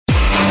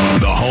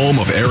home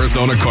of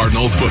Arizona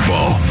Cardinals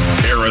football.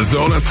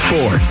 Arizona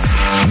Sports,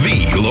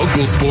 the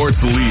local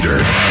sports leader.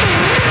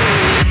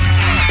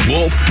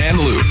 Wolf and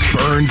Luke,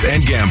 Burns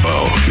and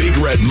Gambo. Big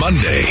Red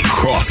Monday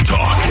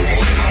Crosstalk.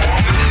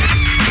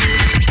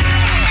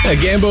 Yeah,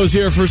 Gambo's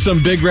here for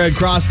some Big Red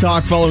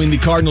Crosstalk following the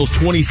Cardinals'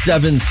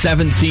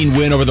 27-17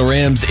 win over the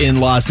Rams in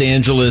Los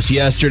Angeles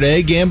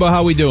yesterday. Gambo,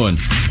 how we doing?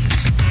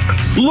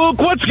 Luke,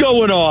 what's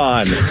going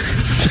on?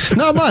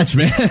 Not much,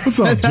 man. What's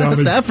up, Johnny?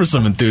 How's that for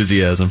some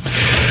enthusiasm?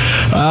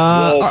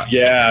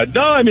 Yeah.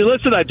 No, I mean,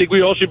 listen, I think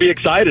we all should be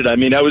excited. I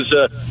mean,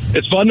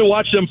 it's fun to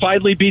watch them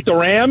finally beat the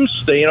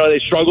Rams. They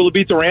struggle to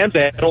beat the Rams.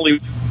 They had only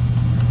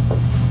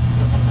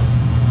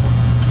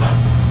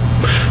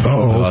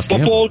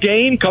football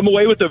game, come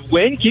away with a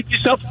win. Keep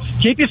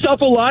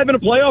yourself alive in a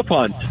playoff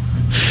hunt.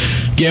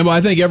 Gambo,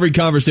 I think every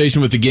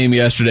conversation with the game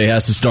yesterday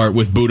has to start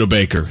with Budda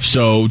Baker.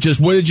 So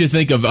just what did you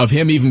think of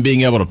him even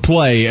being able to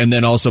play and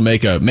then also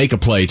make a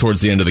play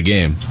towards the end of the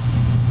game?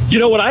 You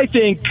know what I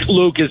think,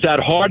 Luke, is that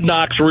Hard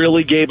Knocks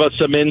really gave us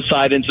some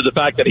insight into the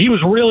fact that he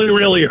was really,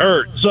 really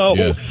hurt. So,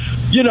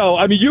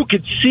 I mean, you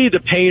could see the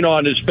pain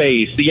on his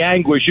face, the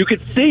anguish. You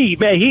could see,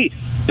 man,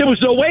 there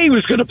was no way he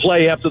was going to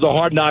play after the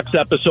Hard Knocks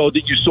episode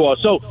that you saw.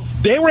 So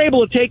they were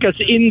able to take us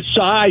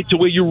inside to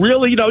where you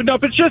really,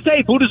 if it's just,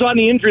 hey, Buddha's on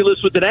the injury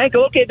list with an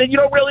ankle, okay, then you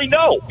don't really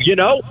know,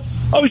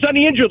 Oh, he's on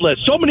the injured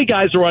list. So many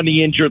guys are on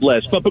the injured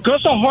list. But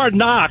because of Hard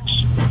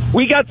Knocks,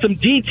 we got some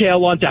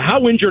detail onto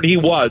how injured he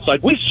was.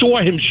 Like, we saw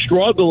him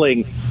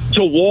struggling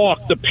to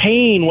walk, the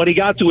pain when he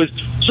got to his...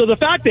 So the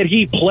fact that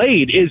he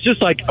played is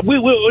just like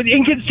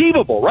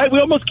inconceivable, right? We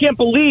almost can't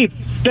believe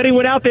that he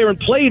went out there and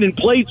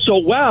played so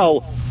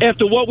well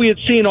after what we had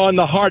seen on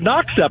the Hard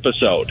Knocks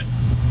episode.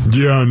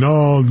 Yeah,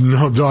 no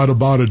doubt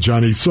about it,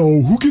 Johnny. So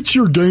who gets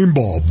your game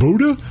ball,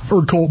 Budda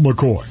or Colt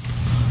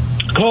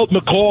McCoy? Colt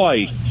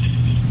McCoy.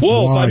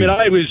 Well, I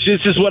mean,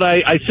 this is what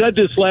I said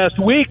this last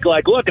week.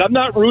 Like, look, I'm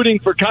not rooting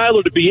for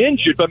Kyler to be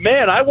injured, but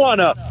man,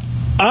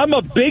 I'm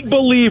a big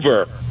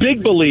believer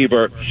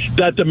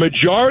that the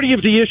majority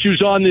of the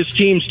issues on this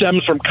team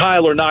stems from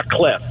Kyler, not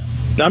Kliff.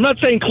 Now, I'm not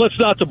saying Kliff's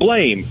not to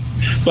blame,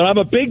 but I'm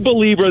a big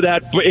believer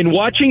that in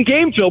watching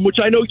game film,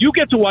 which I know you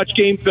get to watch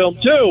game film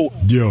too,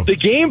 the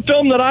game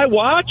film that I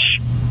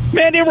watch,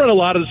 man, they run a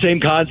lot of the same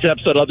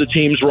concepts that other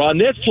teams run.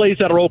 There's plays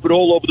that are open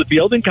all over the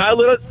field, and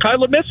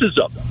Kyler misses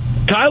them.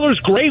 Kyler's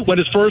great when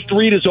his first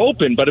read is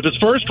open, but if his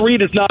first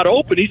read is not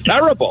open, he's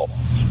terrible.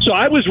 So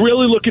I was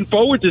really looking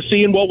forward to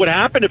seeing what would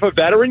happen if a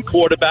veteran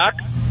quarterback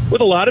with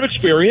a lot of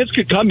experience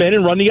could come in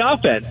and run the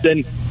offense.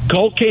 And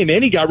Colt came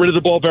in. He got rid of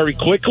the ball very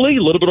quickly,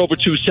 a little bit over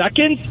 2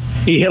 seconds.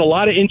 He hit a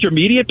lot of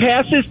intermediate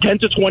passes, 10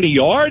 to 20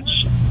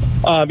 yards.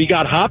 He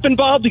got Hop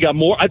involved. He got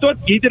more. I thought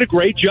he did a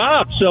great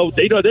job. So,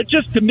 that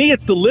just, to me,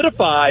 it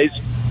solidifies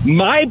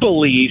my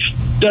belief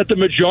that the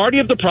majority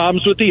of the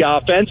problems with the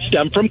offense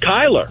stem from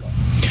Kyler.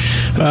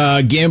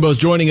 Gambo's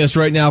joining us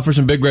right now for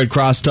some Big Red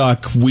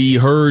Crosstalk. We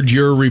heard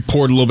your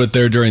report a little bit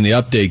there during the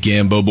update,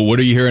 Gambo, but what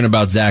are you hearing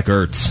about Zach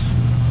Ertz?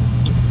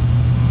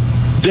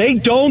 They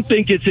don't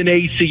think it's an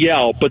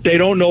ACL, but they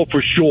don't know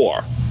for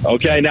sure.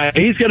 Okay, now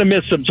he's going to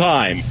miss some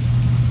time,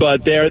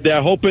 but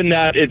they're hoping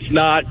that it's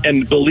not,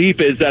 and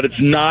belief is that it's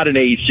not an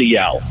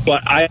ACL.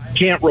 But I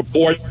can't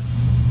report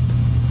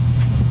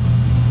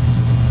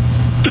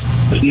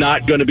it's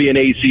not going to be an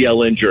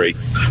ACL injury,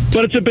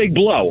 but it's a big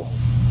blow.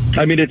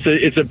 I mean,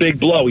 it's a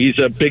big blow. He's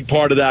a big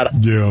part of that.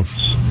 Yeah.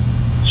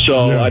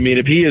 So, I mean,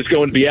 if he is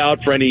going to be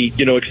out for any,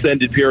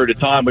 extended period of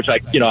time, which I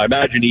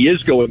imagine he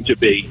is going to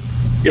be,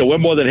 we're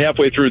more than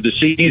halfway through the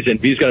season.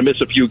 If he's going to miss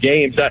a few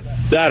games, that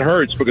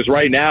hurts because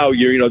right now,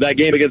 that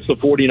game against the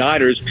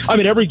 49ers, I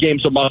mean, every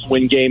game's a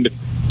must-win game.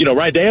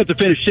 Right? They have to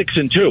finish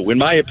 6-2, in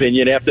my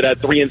opinion, after that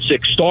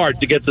 3-6 start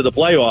to get to the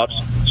playoffs.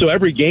 So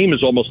every game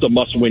is almost a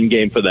must-win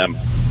game for them.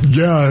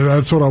 Yeah,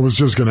 that's what I was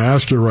just going to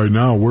ask you right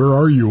now. Where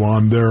are you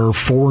on their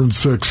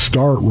 4-6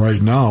 start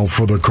right now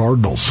for the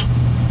Cardinals?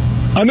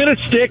 I'm going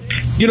to stick,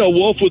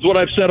 Wolf, with what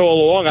I've said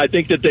all along. I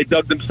think that they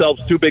dug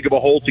themselves too big of a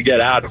hole to get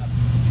out of.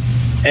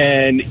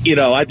 And,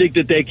 I think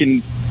that they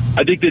can –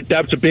 I think that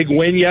that's a big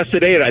win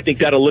yesterday, and I think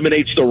that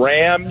eliminates the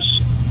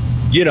Rams,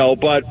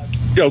 but –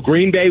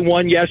 Green Bay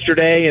won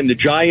yesterday, and the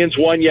Giants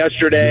won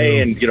yesterday,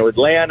 and,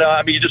 Atlanta.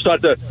 I mean, you just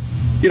thought there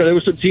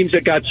were some teams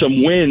that got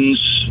some wins.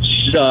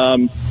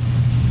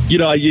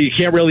 You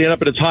can't really end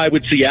up in a tie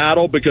with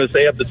Seattle because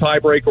they have the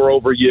tiebreaker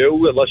over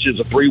you, unless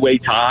there's a three-way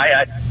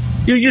tie.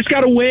 You just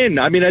got to win.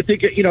 I mean, I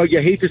think, you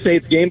hate to say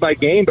it's game by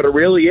game, but it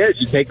really is.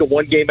 You take it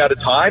one game at a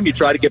time. You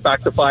try to get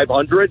back to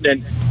 500,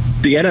 and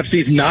the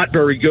NFC's not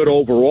very good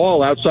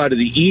overall outside of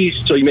the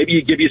East, so maybe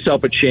you give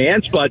yourself a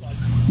chance, but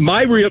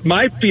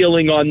my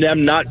feeling on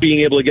them not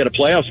being able to get a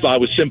playoff spot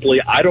was simply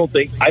I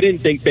didn't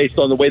think based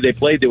on the way they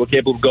played they were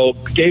capable of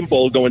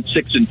going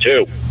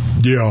 6-2.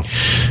 Yeah.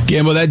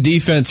 Gambo, that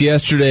defense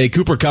yesterday,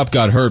 Cooper Kupp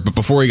got hurt, but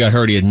before he got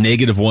hurt, he had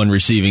 -1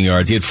 receiving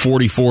yards. He had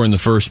 44 in the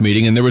first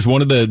meeting, and there was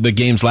one of the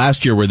games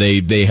last year where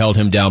they held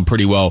him down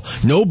pretty well.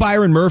 No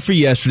Byron Murphy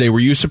yesterday. Were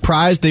you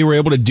surprised they were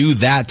able to do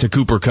that to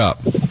Cooper Kupp?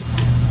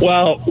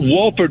 Well,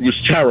 Wolford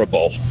was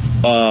terrible.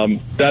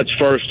 That's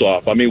first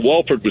off. I mean,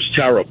 Wolford was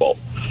terrible.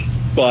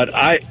 But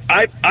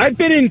I've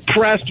been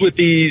impressed with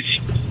these.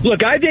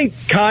 Look, I think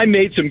Kai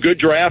made some good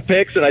draft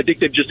picks, and I think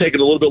they've just taken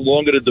a little bit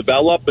longer to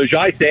develop.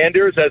 Najee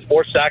Sanders has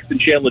more sacks than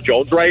Chandler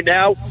Jones right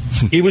now.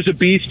 He was a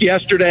beast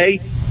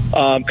yesterday.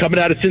 Coming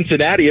out of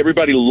Cincinnati,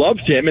 everybody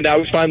loved him, and now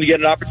he's finally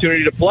getting an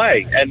opportunity to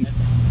play. And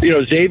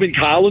Zaven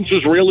Collins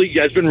has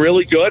been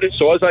really good, and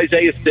so has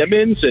Isaiah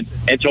Simmons, and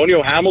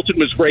Antonio Hamilton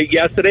was great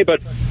yesterday.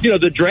 But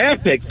the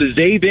draft picks, the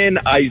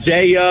Zaven,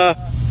 Isaiah,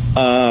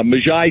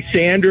 Najee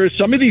Sanders,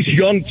 some of these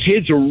young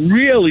kids are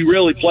really,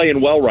 really playing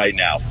well right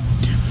now.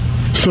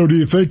 So do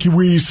you think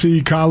we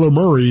see Kyler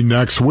Murray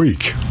next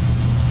week?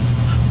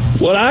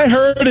 What I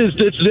heard is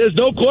that there's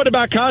no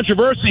quarterback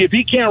controversy. If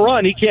he can't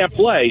run, he can't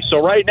play.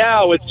 So right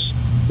now it's,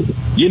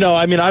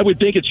 I would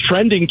think it's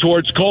trending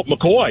towards Colt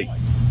McCoy.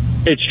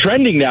 It's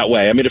trending that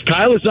way. I mean, if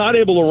Kyler's not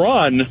able to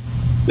run,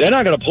 they're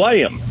not going to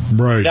play him.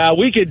 Right. Now,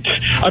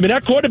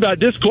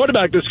 this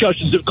quarterback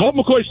discussion, if Colt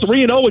McCoy's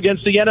 3-0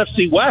 against the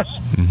NFC West,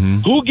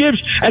 who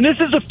gives, and this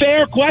is a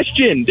fair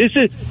question. This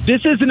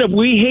isn't a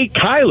we hate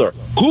Kyler.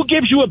 Who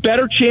gives you a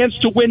better chance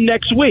to win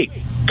next week?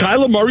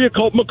 Kyler Murray or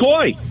Colt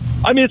McCoy?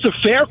 I mean, it's a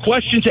fair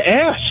question to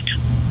ask.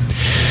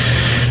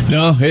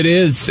 No, it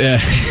is.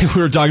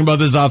 We were talking about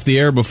this off the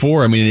air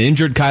before. I mean, an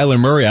injured Kyler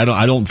Murray,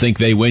 I don't think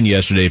they win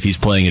yesterday if he's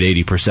playing at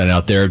 80%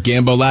 out there.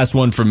 Gambo, last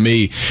one from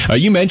me.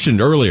 You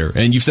mentioned earlier,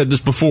 and you've said this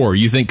before,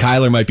 you think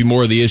Kyler might be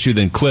more of the issue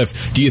than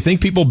Kliff. Do you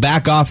think people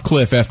back off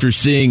Kliff after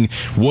seeing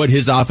what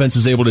his offense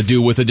was able to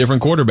do with a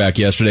different quarterback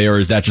yesterday, or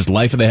is that just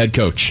life of the head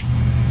coach?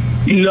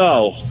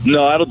 No,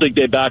 I don't think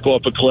they back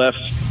off of Kliff.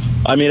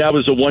 I mean, that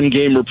was a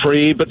one-game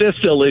reprieve, but there's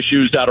still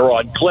issues that are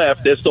on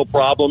Kliff. There's still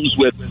problems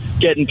with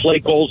getting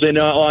play calls in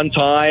on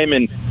time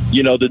and,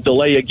 the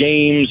delay of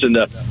games and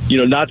the,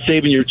 not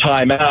saving your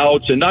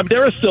timeouts. And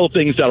there are still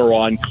things that are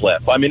on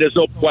Kliff. I mean, there's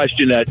no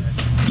question that,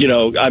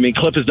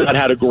 Kliff has not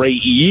had a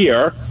great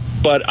year,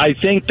 but I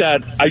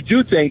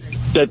do think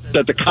that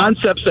the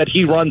concepts that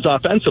he runs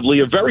offensively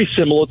are very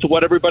similar to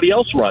what everybody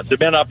else runs. They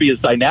may not be as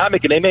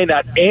dynamic, and they may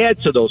not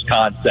add to those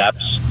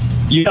concepts.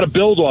 You got to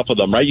build off of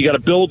them, right? You got to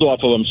build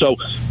off of them. So,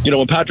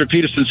 when Patrick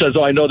Peterson says,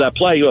 "Oh, I know that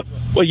play,"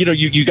 well,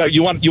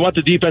 you want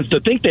the defense to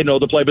think they know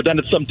the play, but then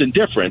it's something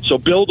different. So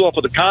build off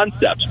of the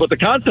concepts. But the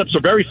concepts are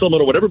very similar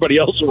to what everybody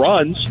else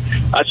runs.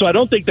 So I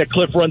don't think that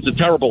Kliff runs a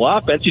terrible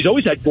offense. He's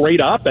always had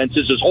great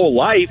offenses his whole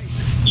life.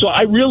 So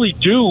I really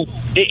do,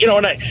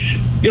 and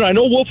I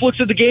know Wolf looks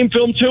at the game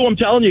film too. I'm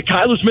telling you,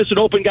 Kyler's missing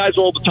open guys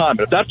all the time.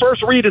 But if that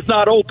first read is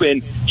not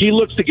open, he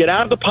looks to get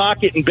out of the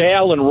pocket and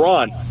bail and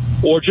run,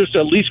 or just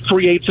at least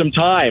create some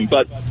time.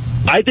 But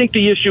I think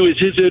the issue is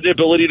his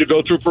ability to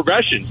go through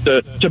progressions,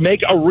 to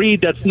make a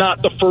read that's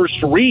not the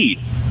first read.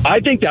 I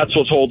think that's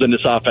what's holding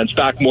this offense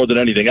back more than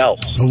anything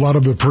else. A lot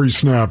of the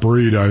pre-snap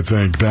read, I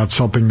think, that's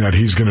something that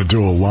he's going to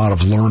do a lot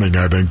of learning,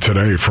 I think,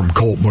 today from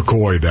Colt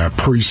McCoy. That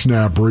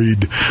pre-snap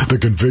read, the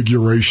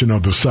configuration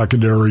of the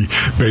secondary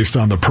based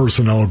on the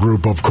personnel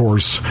group, of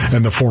course,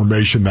 and the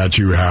formation that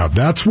you have.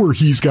 That's where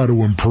he's got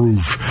to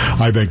improve,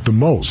 I think, the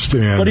most.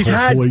 And but he's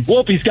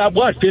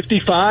got,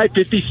 55,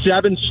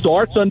 57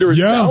 starts under his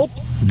belt?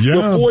 Yeah.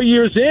 So 4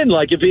 years in,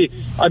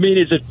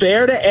 is it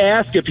fair to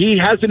ask if he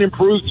hasn't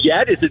improved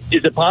yet? Is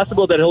it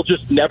possible that he'll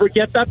just never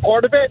get that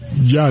part of it?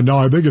 Yeah, no,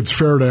 I think it's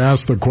fair to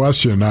ask the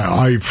question.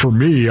 For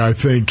me, I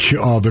think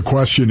the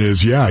question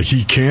is,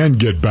 he can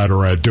get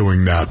better at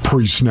doing that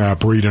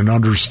pre-snap read and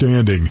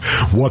understanding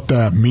what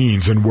that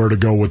means and where to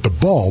go with the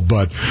ball.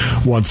 But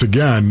once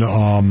again,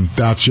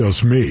 that's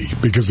just me,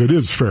 because it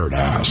is fair to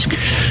ask.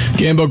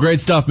 Gambo, great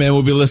stuff, man.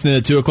 We'll be listening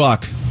at 2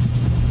 o'clock.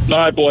 All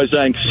right, boys,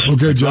 thanks.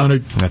 Okay, Johnny.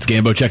 That's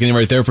Gambo checking in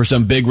right there for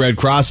some Big Red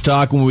Cross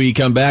talk. When we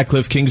come back,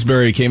 Kliff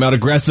Kingsbury came out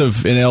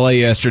aggressive in L.A.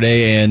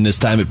 yesterday, and this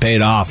time it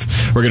paid off.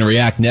 We're going to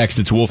react next.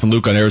 It's Wolf and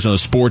Luke on Arizona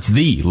Sports,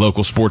 the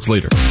local sports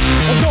leader.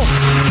 Let's go.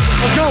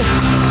 Let's go.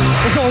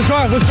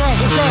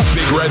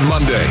 Big Red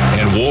Monday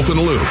and Wolf and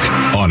Luke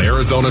on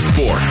Arizona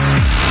Sports.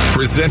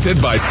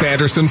 Presented by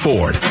Sanderson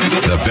Ford.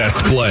 The best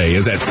play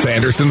is at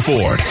Sanderson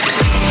Ford.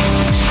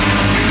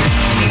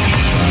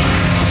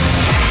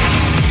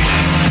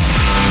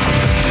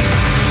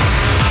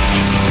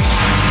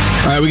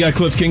 All right, we got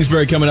Kliff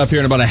Kingsbury coming up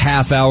here in about a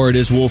half hour. It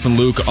is Wolf and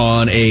Luke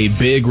on a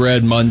Big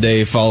Red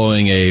Monday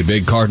following a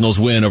big Cardinals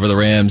win over the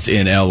Rams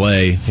in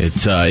L.A.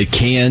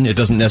 It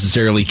doesn't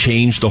necessarily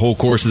change the whole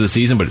course of the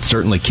season, but it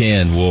certainly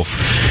can,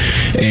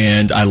 Wolf.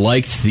 And I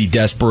liked the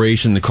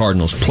desperation the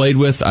Cardinals played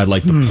with. I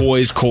liked the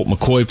poise Colt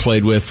McCoy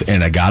played with.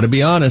 And I got to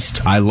be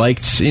honest, I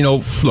liked,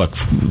 look,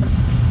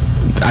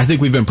 I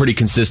think we've been pretty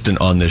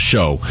consistent on this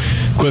show.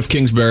 Kliff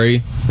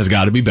Kingsbury has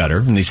got to be better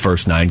in these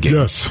first 9 games.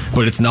 Yes.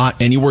 But it's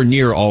not anywhere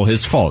near all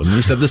his fault. And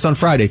we said this on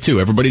Friday, too.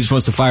 Everybody just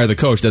wants to fire the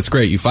coach. That's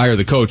great. You fire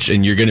the coach,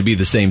 and you're going to be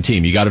the same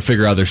team. You got to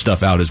figure other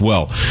stuff out as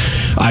well.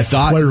 I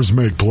thought players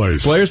make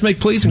plays. Players make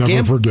plays. And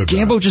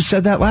Gambo just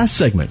said that last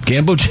segment.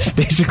 Gambo just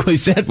basically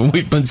said what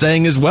we've been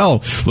saying as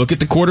well. Look at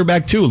the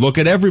quarterback, too. Look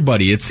at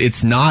everybody.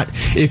 It's not,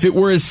 if it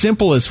were as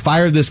simple as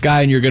fire this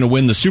guy and you're going to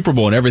win the Super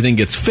Bowl and everything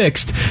gets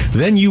fixed,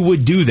 then you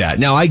would do that.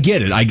 Now, I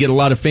get it. I get a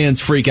lot of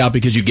fans freak out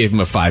because you gave him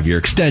a 5-year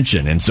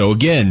extension. And so,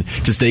 again,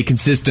 to stay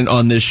consistent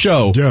on this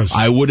show, yes.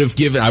 I would have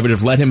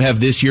let him have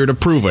this year to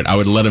prove it. I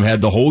would have let him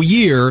have the whole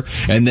year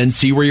and then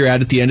see where you're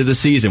at the end of the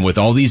season. With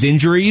all these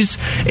injuries,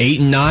 8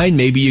 and 9,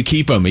 maybe you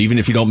keep him, even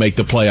if you don't make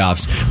the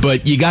playoffs.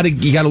 But you got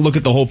to look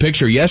at the whole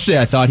picture. Yesterday,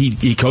 I thought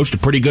he coached a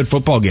pretty good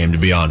football game, to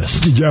be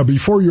honest. Yeah,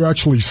 before you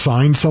actually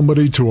sign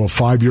somebody to a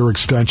 5-year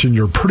extension,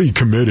 you're pretty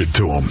committed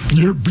to him.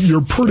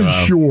 You're pretty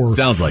sure.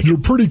 Sounds like you're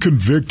pretty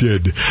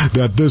convicted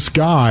that this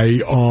guy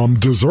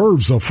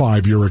deserves a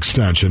 5-year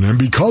extension, and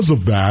because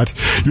of that,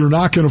 you're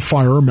not going to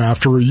fire him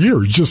after a year.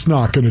 You're just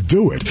not going to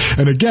do it.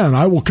 And again,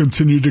 I will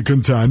continue to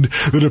contend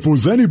that if it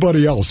was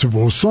anybody else, if it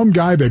was some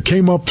guy that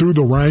came up through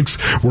the ranks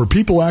where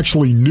people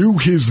actually knew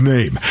his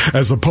name,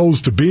 as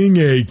opposed to being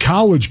a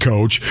college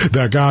coach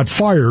that got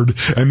fired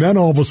and then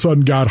all of a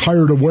sudden got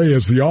hired away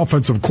as the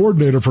offensive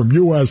coordinator from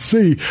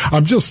USC,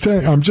 I'm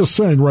just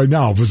saying right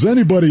now, if it was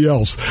anybody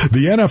else,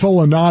 the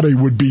NFL Anati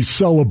would be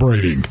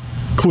celebrating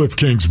Kliff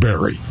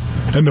Kingsbury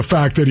and the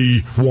fact that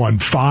he won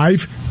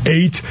 5,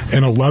 8,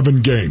 and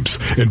 11 games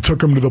and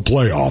took him to the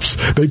playoffs.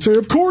 They'd say,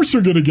 of course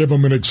they're going to give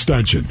him an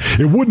extension.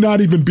 It would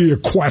not even be a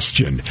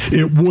question.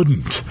 It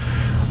wouldn't.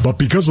 But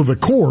because of the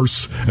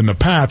course and the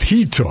path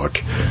he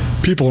took,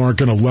 people aren't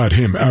going to let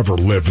him ever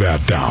live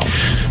that down.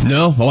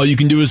 No, all you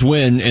can do is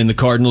win, and the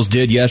Cardinals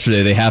did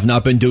yesterday. They have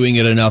not been doing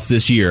it enough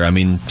this year. I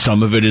mean,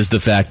 some of it is the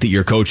fact that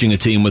you're coaching a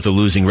team with a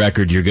losing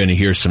record. You're going to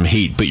hear some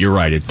heat, but you're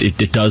right.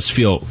 It does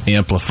feel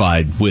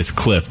amplified with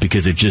Kliff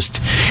because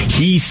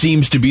he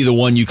seems to be the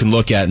one you can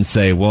look at and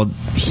say, well,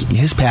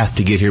 his path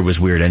to get here was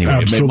weird anyway.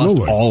 Absolutely. It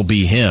must all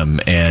be him,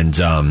 and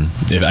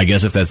I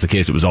guess if that's the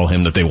case, it was all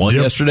him that they won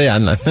yesterday. I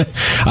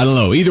don't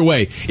know. Either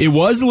way, it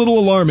was a little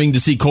alarming to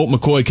see Colt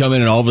McCoy come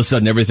in and all of a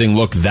sudden everything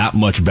looked that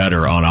much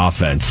better on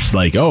offense.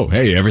 Like, oh,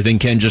 hey, everything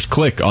can just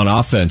click on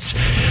offense.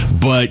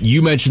 But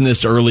you mentioned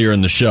this earlier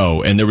in the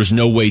show, and there was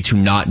no way to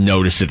not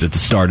notice it at the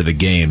start of the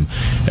game.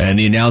 And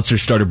the announcer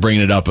started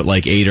bringing it up at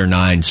like 8 or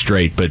 9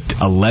 straight, but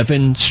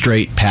 11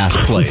 straight pass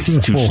plays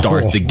to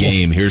start the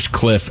game. Here's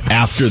Kliff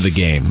after the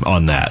game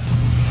on that.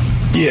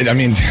 Yeah, I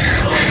mean,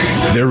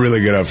 they're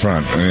really good up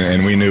front,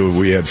 and we knew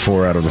we had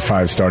 4 out of the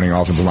 5 starting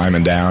offensive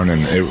linemen down,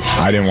 and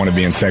I didn't want to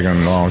be in second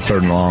and long,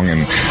 third and long, and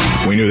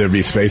we knew there'd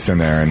be space in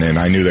there, and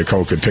I knew that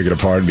Cole could pick it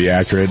apart and be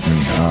accurate,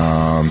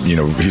 and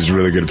he's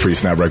really good at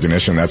pre-snap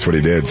recognition. That's what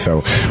he did.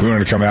 So we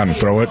wanted to come out and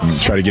throw it and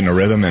try to get in a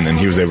rhythm, and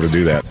he was able to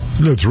do that.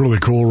 It's really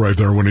cool right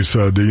there when he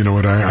said, you know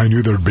what, I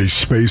knew there'd be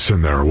space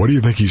in there. What do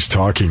you think he's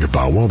talking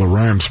about? Well, the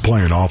Rams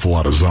play an awful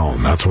lot of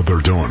zone. That's what they're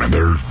doing, and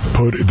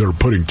they're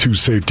putting 2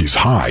 safeties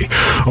high,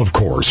 of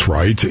course,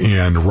 right?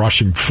 And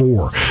rushing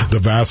 4 the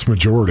vast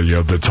majority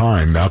of the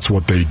time. That's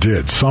what they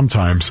did.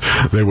 Sometimes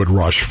they would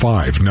rush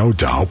 5, no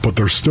doubt, but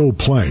they're still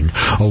playing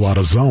a lot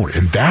of zone.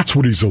 And that's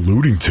what he's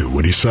alluding to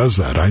when he says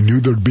that. I knew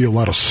there'd be a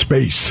lot of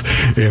space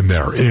in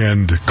there.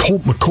 And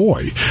Colt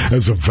McCoy,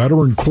 as a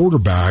veteran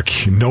quarterback,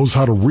 knows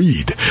how to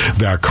read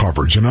that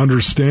coverage and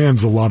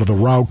understands a lot of the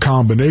route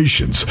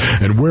combinations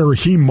and where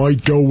he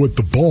might go with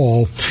the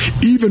ball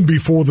even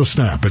before the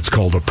snap. It's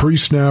called a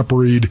pre-snap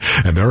read,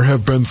 and there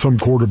have been some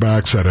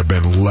quarterbacks that have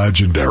been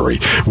legendary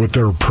with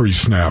their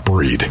pre-snap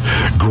read.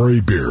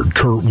 Graybeard,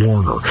 Kurt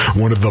Warner,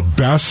 one of the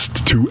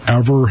best to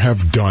ever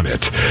have done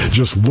it.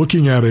 Just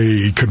looking at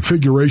a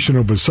configuration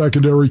of a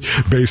secondary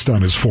based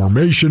on his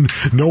formation,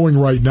 knowing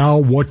right now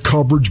what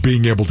coverage,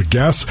 being able to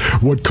guess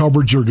what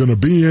coverage you're going to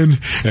be in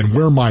and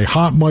where my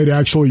hot might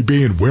actually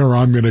be and where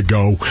I'm going to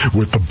go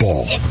with the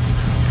ball.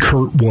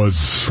 Kurt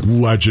was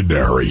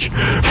legendary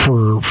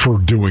for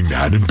doing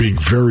that and being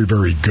very,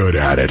 very good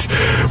at it.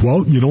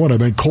 Well, you know what? I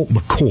think Colt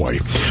McCoy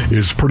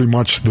is pretty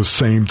much the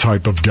same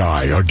type of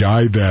guy, a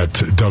guy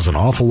that does an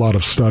awful lot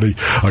of study,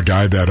 a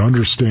guy that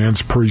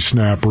understands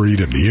pre-snap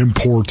read and the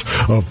import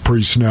of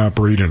pre-snap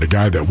read, and a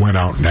guy that went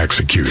out and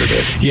executed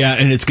it. Yeah,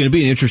 and it's going to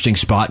be an interesting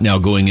spot now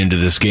going into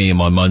this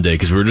game on Monday,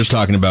 because we were just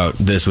talking about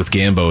this with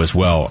Gambo as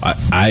well.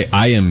 I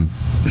am...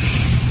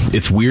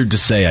 It's weird to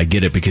say, I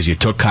get it, because you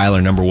took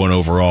Kyler number 1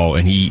 overall,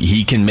 and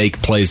he can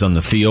make plays on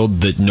the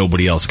field that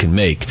nobody else can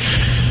make.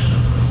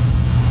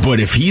 But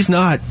if he's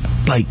not,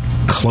 like,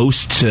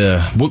 close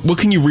to... What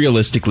can you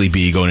realistically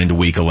be going into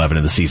Week 11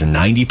 of the season?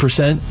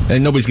 90%?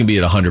 And nobody's going to be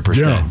at 100%.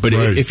 Yeah, but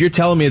right. If you're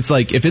telling me it's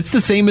like... If it's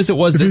the same as it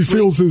was this week... If he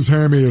feels his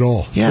hammy at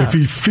all. Yeah. If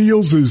he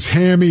feels his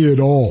hammy at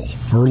all.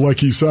 Or like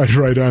he said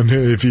right on...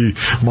 If he...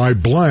 My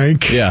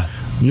blank... Yeah.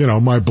 You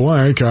know, my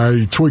blank,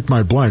 I tweaked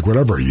my blank,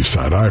 whatever you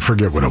said. I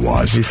forget what it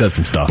was. He said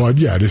some stuff. But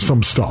yeah, there's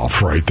some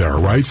stuff right there,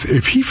 right?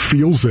 If he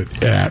feels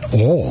it at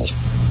all,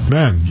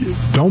 man,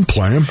 don't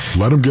play him.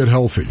 Let him get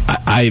healthy.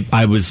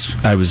 I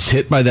was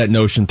hit by that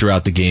notion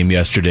throughout the game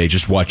yesterday,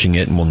 just watching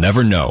it, and we'll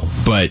never know.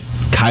 But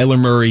Kyler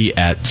Murray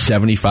at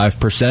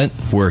 75%,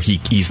 where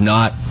he's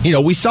not,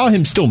 we saw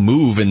him still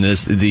move in the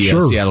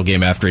Seattle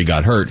game after he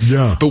got hurt.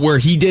 Yeah. But where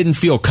he didn't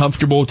feel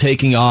comfortable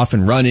taking off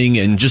and running,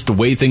 and just the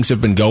way things have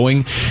been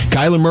going,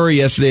 Kyler Murray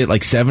yesterday at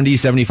like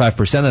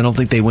 70-75%, I don't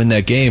think they win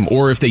that game.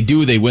 Or if they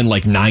do, they win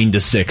like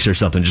 9-6 or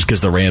something, just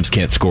because the Rams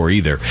can't score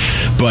either.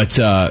 But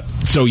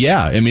so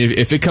yeah, I mean,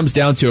 if it comes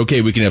down to,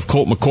 okay, we can have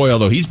Colt McCoy,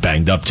 although he's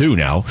banged up too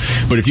now,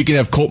 but if you can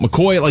have Colt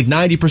McCoy at like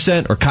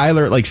 90% or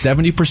Kyler at like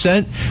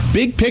 70%,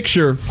 big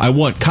picture, I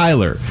want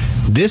Kyler.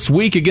 This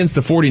week against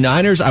the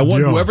 49ers, I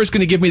want whoever's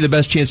going to give me the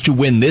best chance to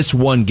win this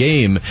one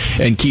game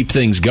and keep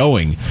things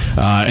going.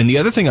 And the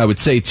other thing I would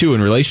say, too,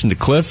 in relation to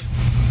Kliff,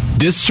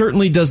 this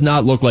certainly does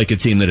not look like a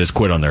team that has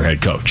quit on their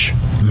head coach.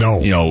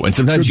 No. And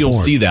sometimes you'll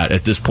see that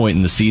at this point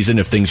in the season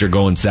if things are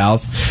going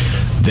south.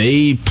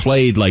 They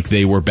played like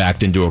they were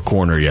backed into a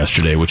corner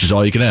yesterday, which is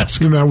all you can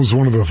ask. And that was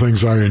one of the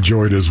things I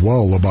enjoyed as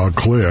well about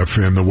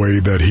Kliff and the way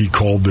that he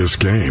called this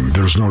game.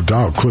 There's no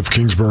doubt Kliff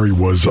Kingsbury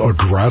was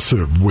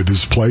aggressive with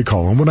his play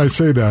call. And when I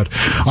say that,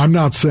 I'm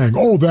not saying,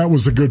 oh, that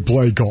was a good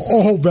play call.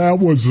 Oh, that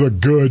was a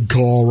good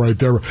call right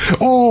there.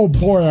 Oh,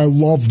 boy, I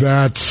love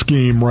that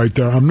scheme right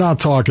there. I'm not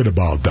talking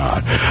about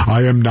that.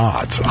 I am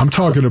not. I'm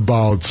talking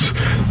about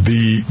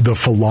the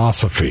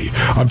philosophy.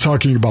 I'm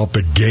talking about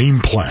the game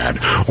plan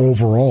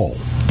overall.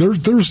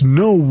 There's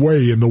no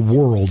way in the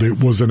world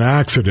it was an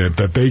accident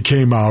that they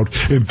came out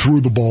and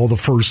threw the ball the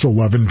first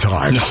 11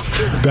 times.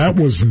 No. That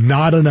was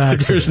not an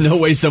accident. There's no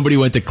way somebody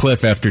went to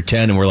Kliff after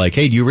 10 and were like,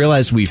 hey, do you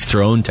realize we've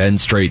thrown 10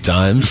 straight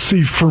times?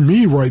 See, for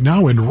me right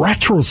now, in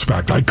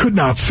retrospect, I could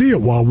not see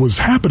it while it was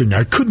happening.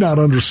 I could not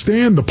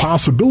understand the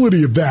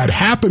possibility of that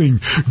happening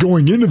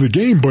going into the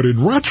game. But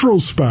in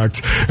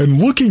retrospect, and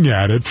looking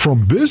at it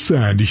from this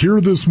end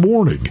here this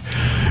morning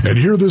and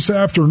here this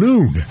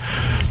afternoon,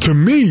 to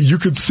me, you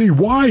could see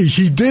why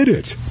he did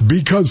it,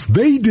 because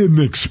they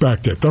didn't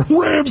expect it. The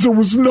Rams, there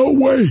was no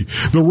way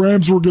the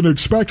Rams were going to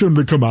expect him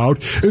to come out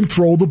and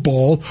throw the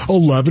ball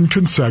 11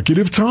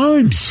 consecutive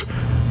times.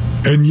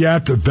 And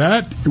yet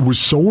that was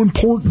so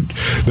important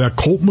that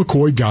Colt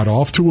McCoy got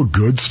off to a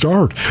good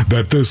start,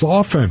 that this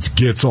offense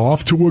gets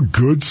off to a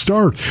good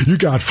start. You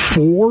got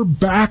 4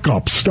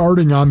 backups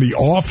starting on the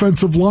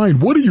offensive line.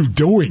 What are you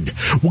doing?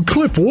 Well,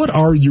 Kliff, what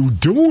are you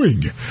doing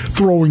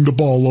throwing the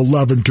ball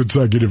 11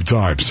 consecutive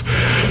times?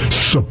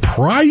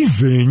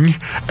 Surprising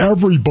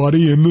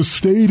everybody in the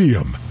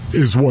stadium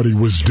is what he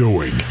was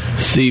doing.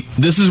 See,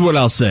 this is what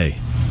I'll say.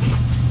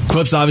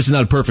 Kliff's obviously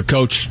not a perfect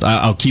coach.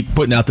 I'll keep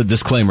putting out the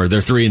disclaimer.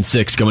 They're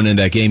 3-6 going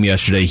into that game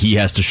yesterday. He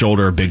has to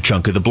shoulder a big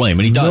chunk of the blame,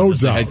 and he does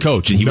as the head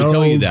coach, and he would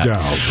tell you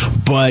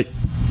that. But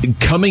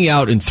coming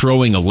out and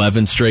throwing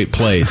 11 straight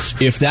plays,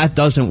 if that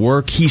doesn't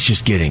work, he's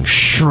just getting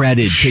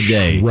shredded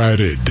today.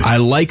 I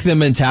like the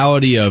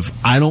mentality of,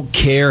 I don't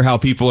care how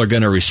people are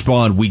going to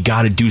respond. We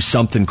got to do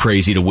something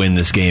crazy to win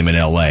this game in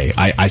L.A.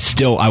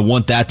 I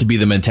want that to be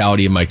the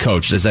mentality of my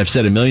coach. As I've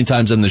said a million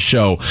times on the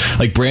show,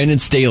 like Brandon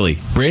Staley.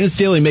 Brandon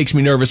Staley makes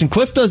me nervous, and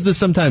Kliff does this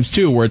sometimes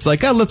too, where it's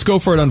like, let's go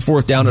for it on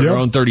 4th down at our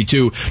own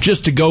 32,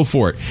 just to go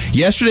for it.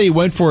 Yesterday he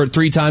went for it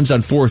 3 times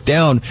on 4th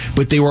down,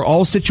 but they were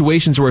all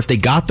situations where if they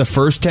got the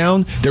first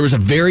down, there was a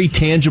very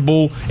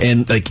tangible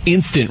and like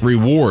instant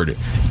reward,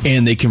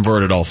 and they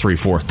converted all 3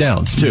 4th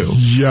downs too.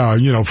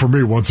 Yeah, for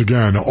me, once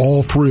again,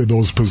 all 3 of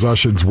those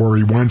possessions where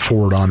he went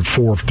for it on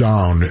 4th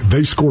down,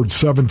 they scored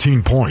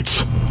 17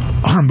 points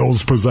on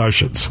those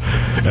possessions.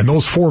 And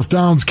those 4th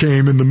downs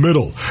came in the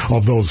middle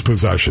of those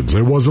possessions.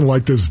 It wasn't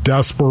like this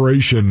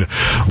desperation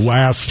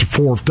last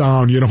 4th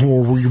down,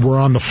 where we're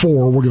on the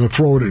 4, we're going to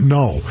throw it.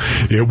 No,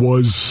 it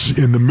was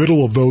in the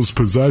middle of those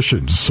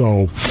possessions.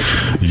 So,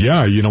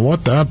 yeah, you know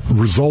what? That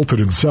resulted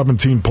in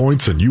 17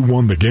 points, and you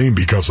won the game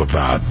because of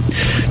that.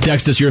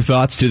 Text us your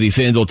thoughts to the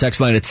FanDuel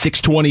text line at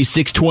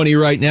 620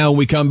 right now. When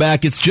we come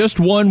back, it's just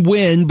one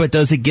win, but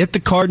does it get the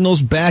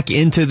Cardinals back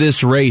into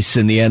this race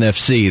in the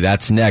NFC?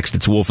 That's next.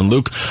 It's Wolf and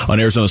Luke on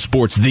Arizona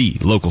Sports, the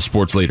local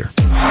sports leader.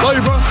 Love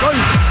you, bro. Love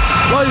you.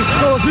 Love you.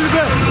 Let's be the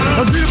best.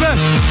 Let's be the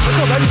best. Let's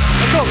go, baby.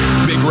 Let's go.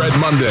 Big Red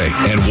Monday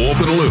and Wolf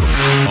and Luke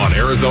on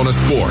Arizona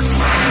Sports.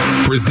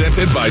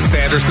 Presented by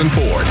Sanderson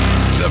Ford.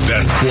 The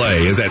best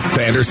play is at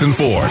Sanderson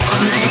Ford.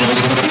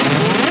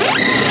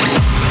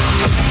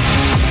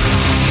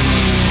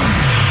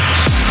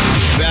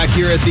 Back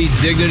here at the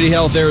Dignity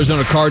Health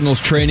Arizona Cardinals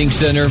Training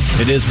Center.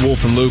 It is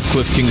Wolf and Luke.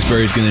 Kliff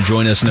Kingsbury is going to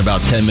join us in about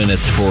 10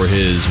 minutes for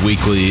his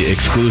weekly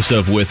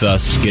exclusive with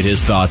us. Get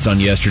his thoughts on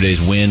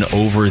yesterday's win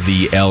over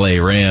the L.A.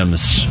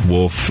 Rams.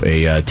 Wolf,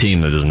 a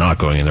team that is not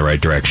going in the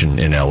right direction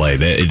in L.A.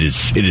 It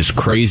is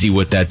crazy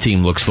what that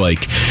team looks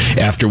like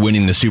after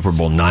winning the Super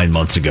Bowl 9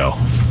 months ago.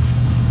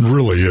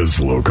 Really is,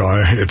 Luke.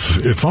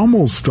 It's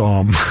almost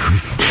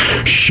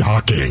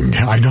shocking.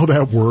 I know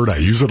that word. I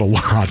use it a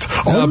lot.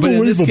 But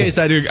in this case,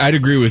 I'd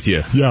agree with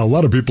you. Yeah, a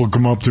lot of people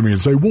come up to me and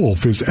say,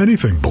 Wolf, is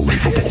anything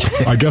believable?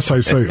 I guess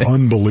I say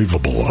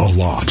unbelievable a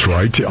lot,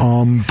 right?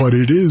 But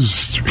it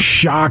is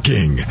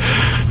shocking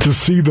to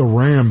see the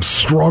Rams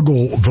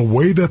struggle the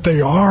way that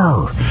they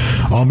are.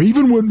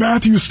 Even when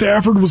Matthew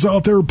Stafford was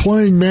out there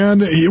playing,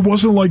 man, it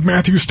wasn't like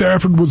Matthew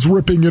Stafford was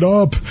ripping it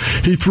up.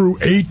 He threw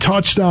 8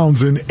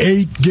 touchdowns in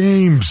 8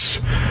 games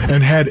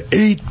and had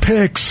 8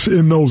 picks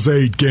in those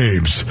 8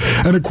 games.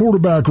 And a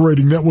quarterback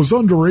rating that was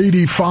under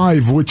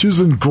 85, which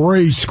isn't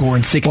great.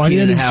 Scoring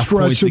 16.5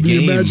 points a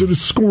game. Imagine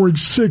scoring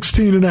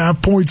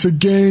 16.5 points a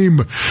game.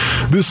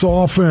 This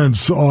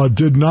offense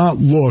did not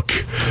look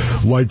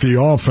like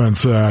the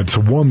offense that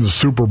won the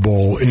Super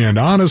Bowl. And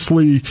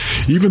honestly,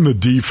 even the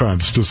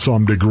defense to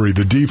some degree,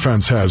 the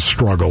defense has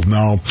struggled.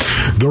 Now,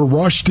 their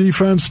rush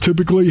defense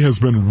typically has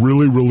been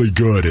really, really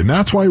good. And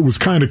that's why it was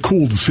kind of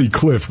cool to see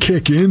Kliff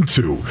kick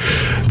into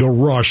the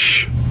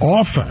rush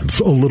offense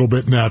a little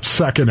bit in that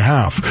second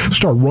half.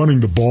 Start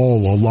running the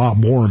ball a lot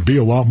more and be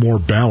a lot more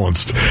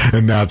balanced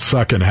in that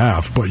second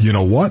half. But you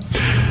know what?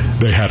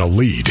 They had a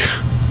lead.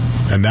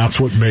 And that's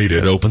what made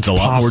it. It opens a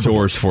lot more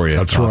doors for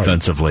you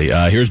offensively.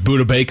 Right. Here's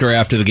Budda Baker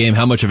after the game.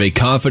 How much of a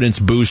confidence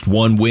boost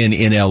one win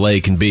in L.A.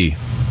 can be?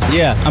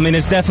 Yeah, I mean,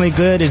 it's definitely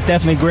good. It's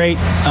definitely great.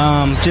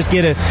 Just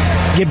get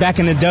back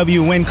in the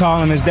W win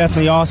column is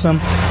definitely awesome.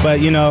 But,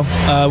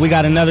 we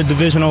got another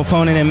divisional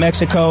opponent in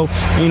Mexico.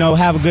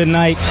 Have a good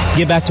night.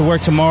 Get back to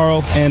work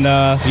tomorrow. And,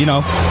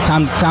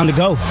 time to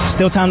go.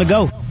 Still time to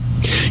go.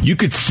 You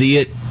could see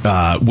it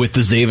with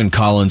the Zaven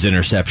Collins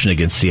interception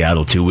against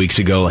Seattle 2 weeks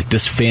ago. Like,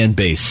 this fan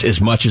base,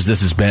 as much as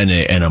this has been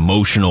an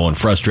emotional and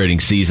frustrating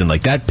season,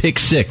 like that pick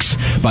 6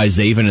 by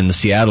Zaven in the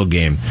Seattle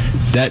game,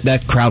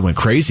 that crowd went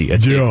crazy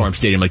at State Farm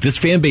Stadium. Like, this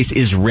fan base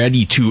is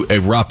ready to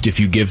erupt if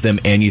you give them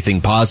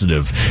anything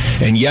positive.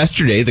 And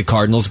yesterday, the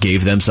Cardinals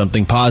gave them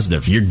something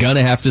positive. You're going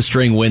to have to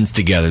string wins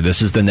together.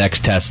 This is the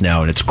next test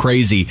now, and it's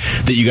crazy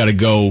that you got to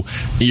go,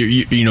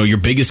 your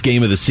biggest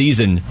game of the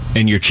season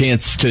and your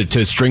chance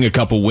to string a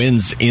couple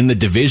wins in the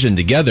division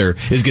together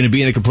is going to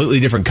be in a completely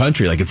different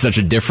country. Like, it's such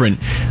a different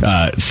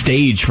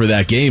stage for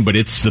that game, but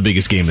it's the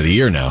biggest game of the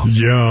year now.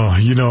 Yeah,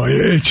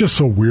 it's just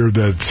so weird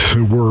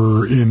that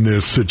we're in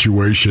this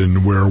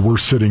situation where we're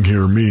sitting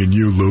here, me and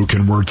you, Luke,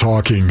 and we're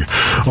talking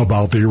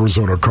about the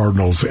Arizona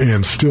Cardinals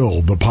and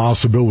still the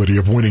possibility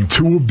of winning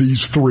 2 of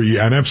these 3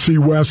 NFC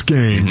West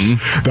games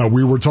that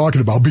we were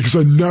talking about, because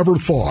I never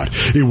thought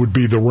it would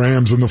be the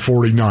Rams and the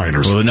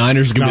 49ers. Well, the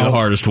Niners are going to be the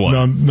hardest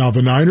one. Now,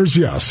 the Niners,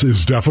 yes,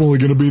 is definitely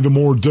going to be the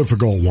more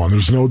difficult one.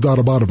 There's no doubt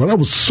about it. But I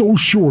was so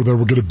sure they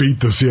were going to beat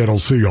the Seattle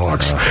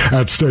Seahawks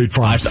at State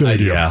Farm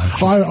Stadium.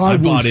 I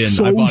bought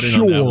in. I bought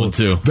in on that one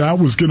too. That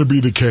was going to be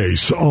the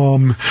case.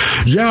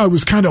 I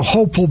was kind of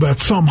hopeful that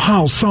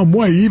somehow, some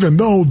way, even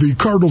though the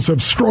Cardinals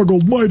have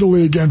struggled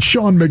mightily against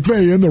Sean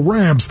McVay and the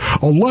Rams,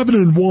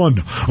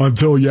 11-1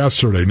 until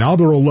yesterday. Now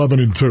they're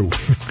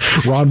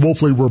 11-2. Ron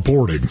Wolfley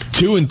reporting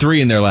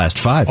 2-3 in their last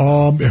 5.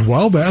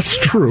 Well, that's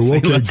true.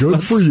 Okay,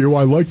 good for you.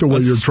 I like the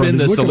way you're trying to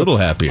spin this a little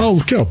happier. Oh,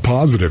 look how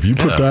positive. You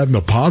put that in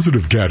the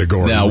positive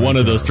category. Now, one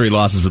of those 3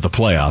 losses with the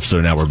playoffs,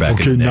 so now we're back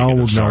in the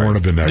negative. Now we're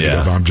in the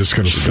negative. Yeah. I'm just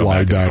going to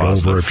slide that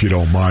over if you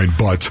don't mind.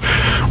 But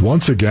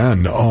once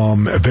again,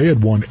 they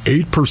had won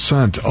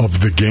 8% of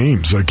the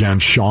games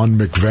against Sean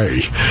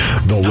McVay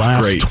the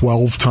last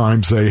 12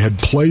 times they had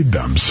played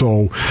them.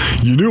 So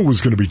you knew it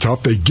was going to be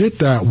tough. They get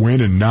that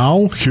win, and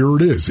now here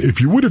it is.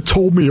 If you would have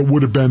told me it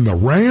would have been the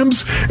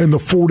Rams and the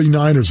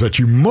 49ers that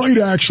you might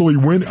actually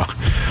win,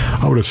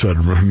 I would have said,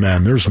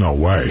 man, there's no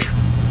way.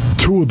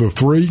 2 of the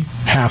 3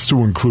 has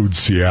to include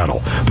Seattle.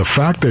 The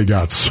fact they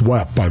got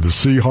swept by the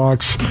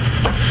Seahawks,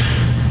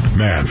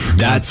 man,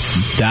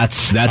 that's it.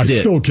 I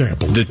still can't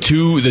believe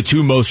the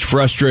two most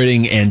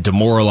frustrating and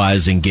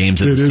demoralizing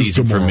games of the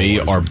season for me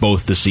are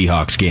both the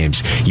Seahawks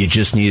games. You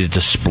just needed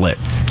to split.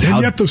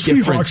 And yet the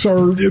Seahawks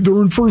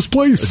they're in first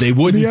place. They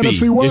wouldn't in the be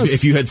NFC West.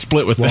 if you had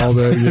split with them.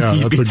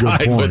 That's a good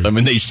point. With them.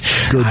 And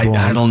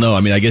I don't know.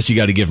 I mean, I guess you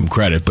got to give them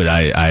credit, but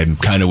I'm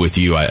kind of with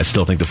you. I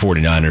still think the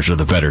 49ers are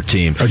the better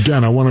team.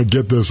 Again, I want to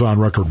get this on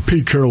record.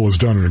 Pete Carroll has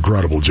done an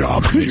incredible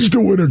job. He's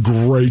doing a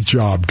great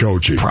job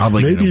coaching.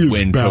 Probably maybe his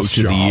win best coach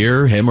of the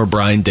year. Him or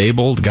Brian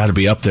Daboll got to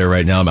be up there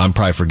right now. I'm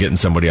probably forgetting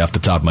somebody off the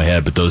top of my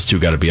head, but those 2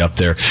 got to be up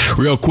there.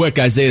 Real quick,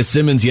 Isaiah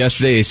Simmons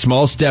yesterday, a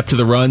small step to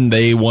the run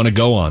they want to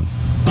go on.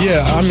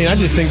 Yeah, I mean, I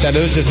just think that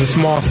it was just a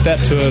small step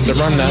to the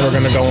run that we're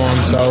going to go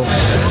on. So,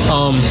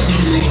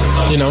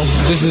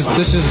 this is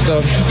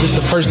just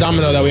the first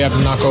domino that we have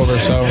to knock over.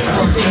 So,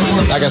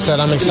 like I said,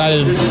 I'm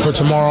excited for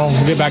tomorrow.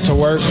 Get back to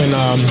work and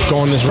go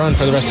on this run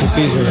for the rest of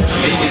the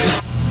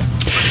season.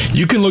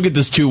 You can look at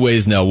this 2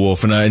 ways now,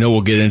 Wolf, and I know we'll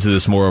get into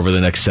this more over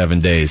the next 7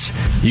 days.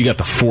 You got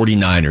the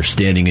 49ers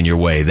standing in your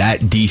way.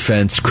 That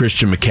defense,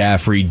 Christian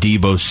McCaffrey,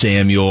 Deebo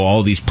Samuel,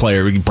 all these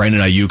players, Brandon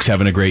Ayuk's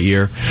having a great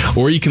year.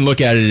 Or you can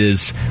look at it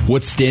as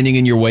what's standing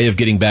in your way of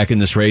getting back in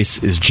this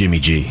race is Jimmy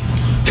G.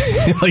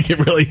 Like it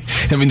really.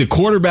 I mean, the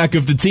quarterback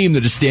of the team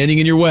that is standing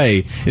in your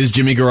way is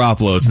Jimmy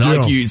Garoppolo. It's not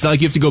like you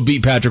have to go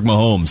beat Patrick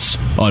Mahomes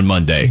on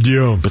Monday.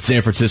 Yeah. But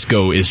San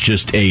Francisco is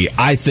just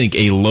I think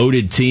a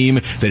loaded team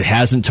that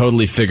hasn't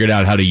totally figured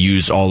out how to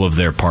use all of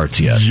their parts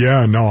yet.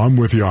 Yeah, no, I'm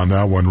with you on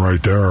that one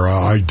right there.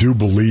 I do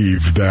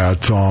believe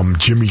that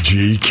Jimmy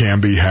G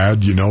can be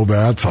had. You know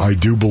that. I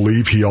do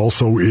believe he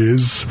also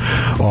is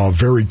a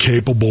very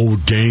capable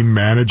game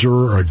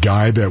manager, a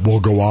guy that will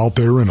go out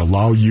there and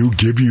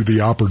give you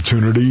the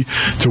opportunity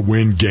to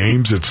win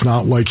games. It's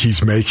not like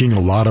he's making a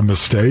lot of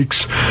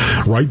mistakes.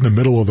 Right in the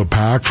middle of the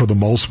pack for the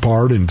most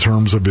part in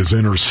terms of his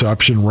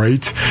interception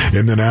rate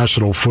in the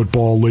National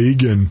Football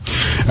League. And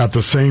at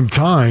the same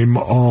time,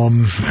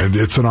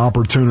 it's an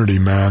opportunity,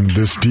 man.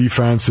 This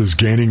defense is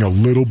gaining a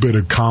little bit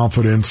of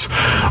confidence,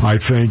 I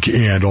think.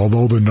 And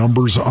although the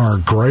numbers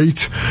aren't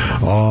great,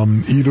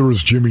 either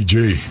is Jimmy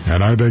G.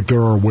 And I think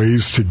there are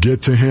ways to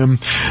get to him,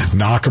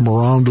 knock him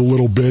around a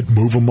little bit,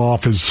 move him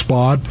off his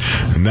spot,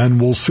 and then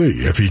we'll see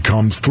if he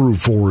comes through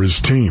for his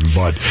team.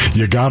 But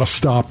you got to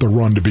stop the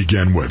run to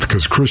begin with,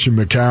 because Christian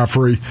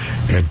McCaffrey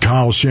and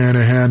Kyle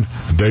Shanahan,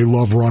 they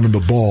love running the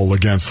ball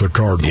against the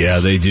Cardinals. Yeah,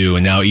 they do.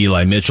 And now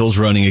Eli Mitchell's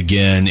running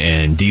again,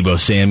 and Deebo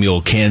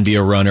Samuel can be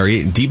a runner.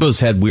 Deebo's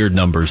had weird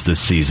numbers this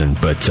season,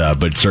 but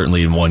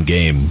certainly in one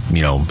game,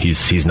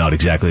 he's not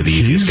exactly the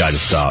easiest guy to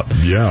stop.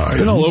 Yeah, he's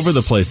been all over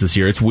the place this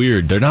year. It's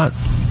weird. They're not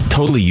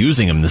totally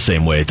using him the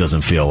same way, it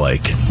doesn't feel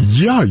like.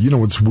 Yeah,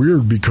 it's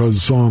weird because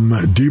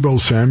Deebo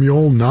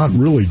Samuel not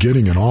really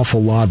getting an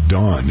awful lot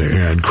done,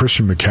 and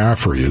Christian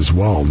McCaffrey as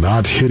well,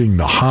 not hitting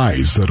the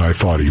highs that I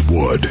thought he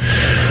would.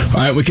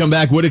 All right, we come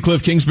back. What did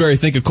Kliff Kingsbury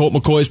think of Colt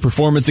McCoy's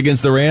performance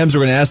against the Rams?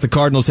 We're going to ask the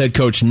Cardinals head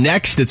coach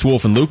next. It's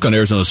Wolf and Luke on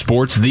Arizona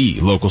Sports, the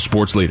local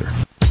sports leader.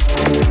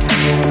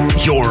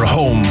 Your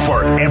home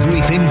for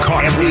everything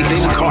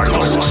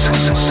Cardinals.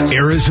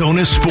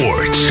 Arizona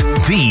Sports,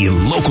 the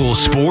local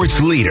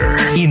sports leader.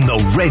 In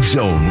the Red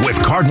Zone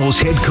with Cardinals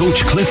head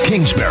coach Kliff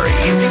Kingsbury.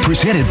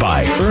 Presented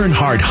by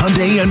Earnhardt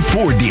Hyundai and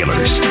Ford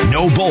dealers.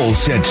 No bull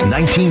since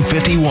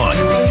 1951.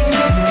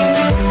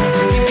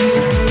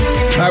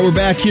 All right, we're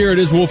back here. It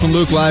is Wolf and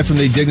Luke live from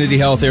the Dignity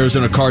Health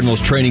Arizona Cardinals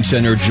Training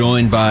Center,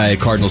 joined by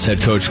Cardinals head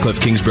coach Kliff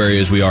Kingsbury,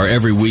 as we are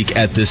every week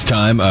at this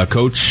time.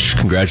 Coach,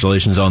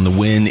 congratulations on the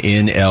win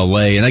in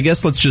L.A. And I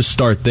guess let's just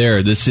start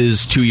there. This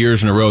is 2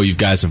 years in a row you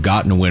guys have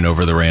gotten a win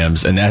over the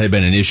Rams, and that had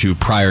been an issue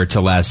prior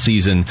to last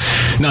season.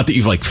 Not that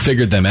you've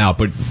figured them out,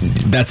 but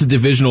that's a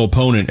divisional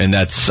opponent, and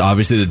that's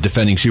obviously the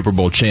defending Super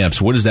Bowl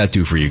champs. What does that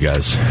do for you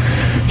guys?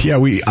 Yeah,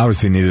 we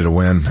obviously needed a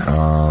win.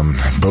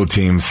 Both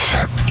teams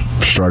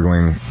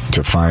struggling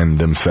to find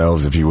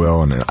themselves, if you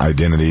will, and an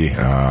identity.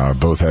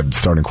 Both had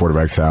starting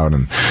quarterbacks out,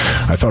 and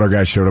I thought our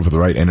guys showed up with the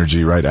right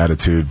energy, right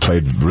attitude,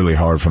 played really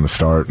hard from the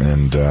start,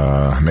 and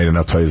made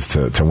enough plays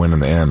to win in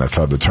the end. I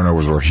thought the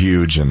turnovers were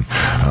huge, and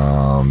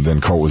then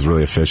Colt was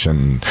really efficient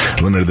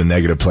and limited the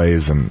negative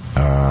plays, and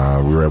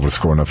we were able to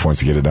score enough points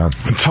to get it done.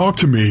 Talk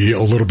to me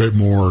a little bit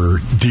more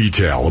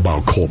detail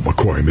about Colt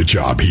McCoy and the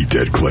job he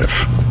did, Kliff.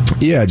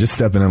 Yeah, just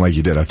stepping in like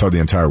he did. I thought the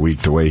entire week,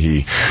 the way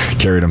he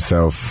carried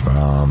himself,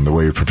 the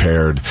way he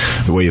prepared,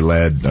 the way he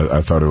led,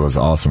 I thought it was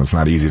awesome. It's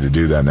not easy to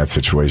do that in that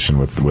situation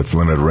with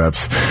limited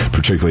reps,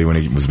 particularly when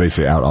he was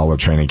basically out all of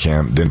training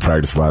camp, didn't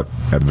practice a lot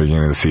at the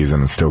beginning of the season,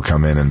 and still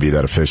come in and be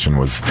that efficient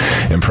was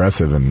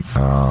impressive. And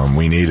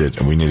we needed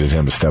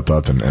him to step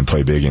up and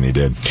play big, and he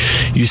did.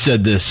 You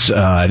said this,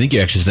 I think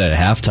you actually said at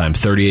halftime,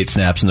 38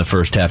 snaps in the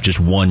first half, just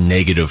one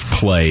negative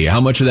play. How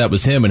much of that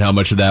was him, and how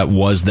much of that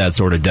was that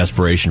sort of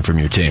desperation from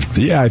your team?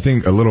 Yeah, I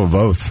think a little of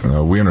both.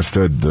 We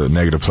understood the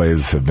negative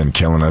plays have been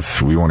killing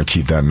us. We want to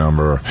keep that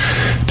number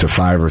to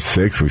 5 or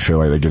 6. We feel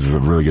like that gives us a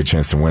really good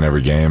chance to win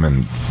every game,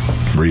 and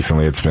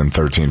recently it's been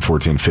 13,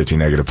 14, 15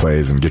 negative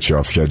plays and get you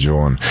off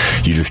schedule, and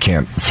you just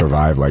can't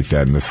survive like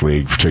that in this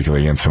league,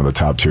 particularly against some of the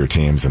top tier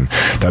teams, and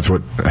that's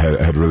what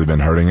had really been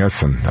hurting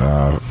us, and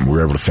we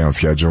were able to stay on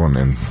schedule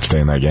and stay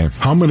in that game.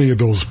 How many of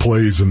those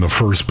plays in the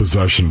first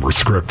possession were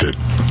scripted?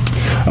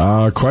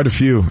 Quite a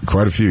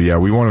few. Yeah,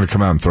 we wanted to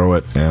come out and throw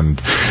it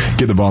and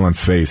get the ball in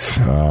space.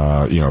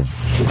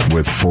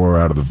 With 4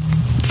 out of the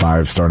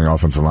 5 starting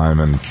offensive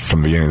linemen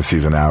from the beginning of the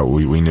season out,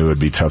 we knew it'd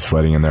be tough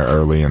sledding in there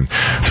early, and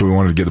so we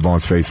wanted to get the ball in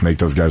space, make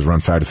those guys run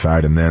side to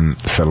side, and then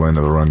settle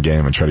into the run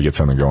game and try to get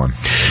something going.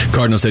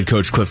 Cardinals head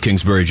coach Kliff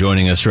Kingsbury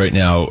joining us right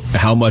now.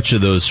 How much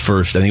of those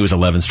first, I think it was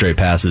 11 straight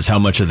passes, how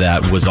much of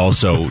that was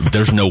also,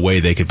 there's no way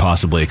they could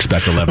possibly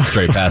expect 11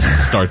 straight passes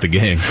to start the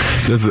game?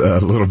 There's a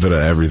little bit of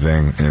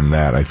everything in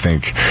that. I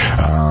think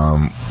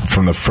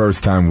from the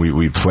first time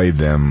we played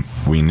them,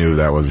 we knew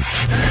that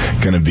was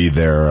going to be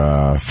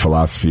their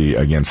philosophy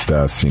against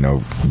us.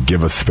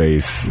 Give us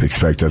space,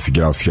 expect us to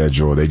get off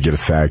schedule. They'd get a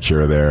sack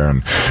here or there,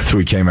 and so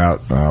we came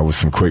out with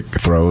some quick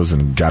throws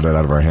and got it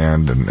out of our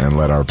hand and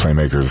let our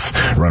playmakers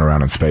run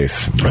around in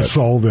space. I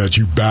saw that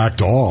you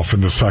backed off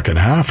in the second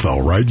half, though,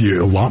 right?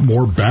 A lot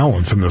more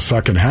balance in the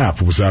second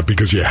half. Was that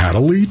because you had a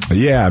lead?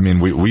 Yeah, I mean,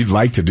 we'd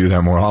like to do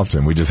that more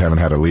often. We just haven't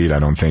had a lead, I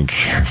don't think,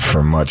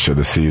 for much of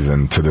the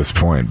season to this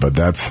point. But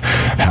that's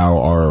how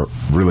our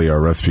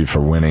recipe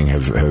for winning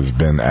has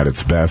been at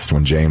its best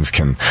when James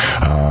can,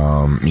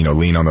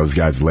 lean on those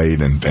guys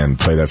late and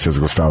play that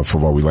physical style of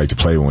football we like to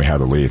play when we have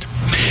the lead.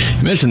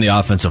 You mentioned the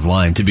offensive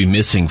line. To be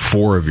missing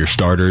 4 of your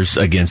starters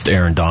against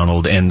Aaron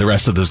Donald and the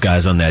rest of those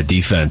guys on that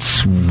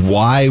defense,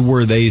 why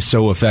were they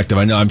so effective?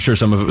 I'm sure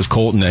some of it was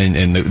Colton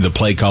and the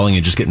play calling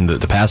and just getting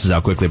the passes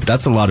out quickly, but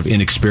that's a lot of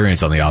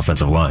inexperience on the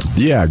offensive line.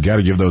 Yeah, got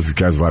to give those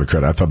guys a lot of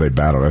credit. I thought they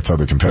battled. I thought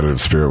the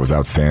competitive spirit was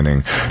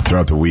outstanding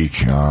throughout the week.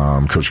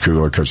 Coach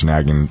Kugler, Coach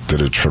Nagin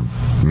did a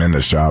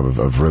tremendous job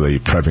of really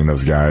prepping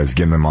those guys,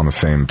 getting them on the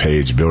same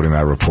page, building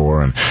that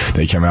rapport, and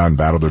they came out and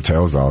battled their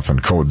tails off.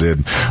 And Colt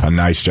did a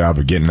nice job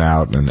of getting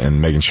out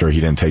and making sure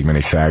he didn't take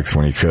many sacks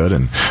when he could,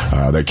 and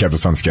that kept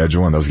us on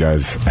schedule, and those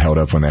guys held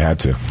up when they had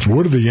to.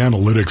 What do the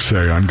analytics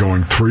say on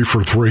going 3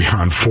 for 3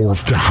 on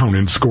 4th down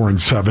and scoring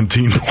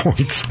 17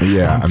 points?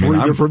 Yeah,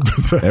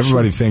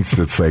 everybody thinks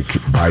it's like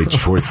by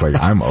choice. Like,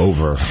 I'm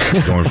over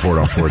going forward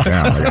on 4th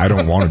down. Like, I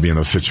don't want to be in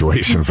those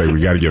situations. Like,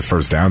 we got to get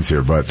first downs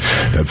here, but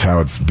that's how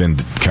it's been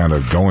kind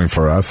of going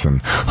for us,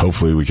 and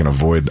hopefully we can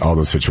avoid all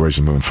those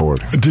situations moving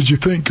forward. Did you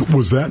think,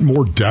 was that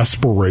more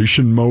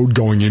desperation mode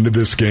going into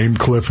this game,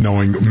 Kliff,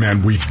 knowing,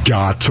 man, we've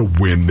got to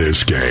win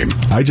this game?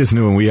 I just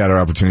knew when we had our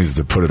opportunities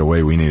to put it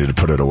away, we needed to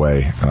put it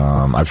away.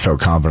 I felt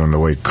confident in the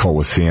way Cole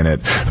was seeing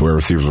it, the way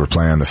receivers were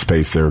playing, the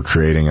space they were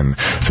creating, and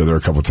so there were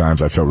a couple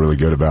times I felt really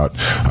good about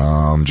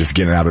just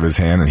getting it out of his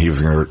hand, and he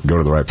was going to go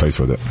to the right place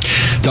with it.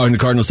 Talking to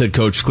Cardinals head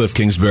coach Kliff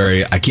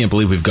Kingsbury, I can't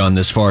believe we've gone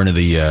this far into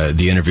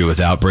the interview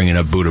without bringing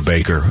up Budda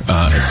Baker.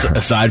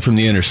 Aside from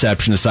the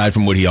interception, aside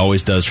from what he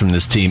always does from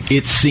this team,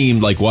 it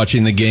seemed like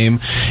watching the game,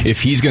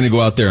 if he's going to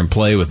go out there and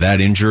play with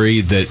that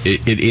injury, that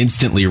it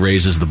instantly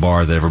raises the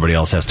bar that everybody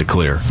else has to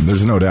clear.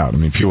 There's no doubt. I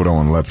mean, people don't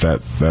want to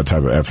let that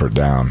type of effort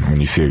down. When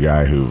you see a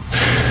guy who,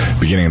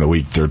 beginning of the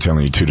week, they're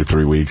telling you 2 to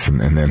 3 weeks, and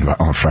then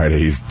on Friday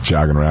he's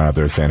jogging around out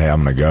there saying, hey,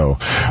 I'm going to go.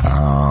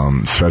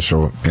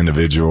 Special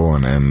individual,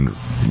 and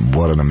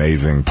what an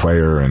amazing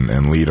player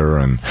and leader,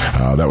 and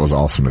that was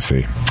awesome to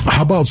see.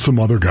 How about some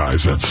other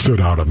guys that stood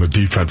out on the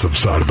defensive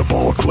side of the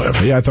ball,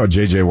 Kliff? Yeah, I thought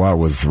J.J. Watt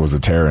was a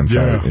terror inside.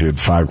 Yeah. He had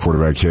 5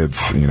 quarterback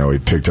hits. He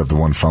picked up the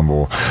 1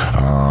 fumble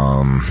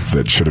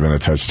that should have been a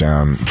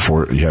touchdown.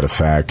 He had a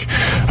sack.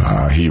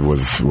 He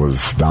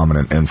was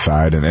dominant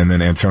inside. And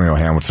then Antonio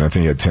Hamilton, I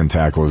think he had 10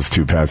 tackles,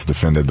 2 passes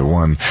defended. The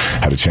 1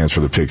 had a chance for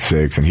the pick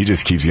 6, and he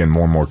just keeps getting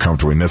more and more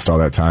comfortable. He missed all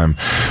that time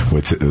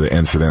with the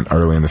incident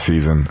early in the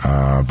season,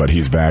 but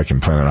he's back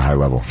and playing at a high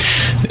level.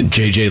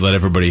 JJ let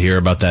everybody hear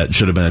about that.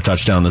 Should have been a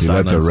touchdown on the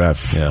sidelines. Let the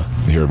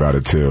ref hear about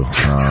it too,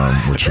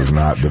 which was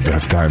not the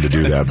best time to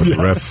do that. But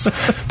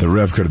the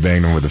ref could have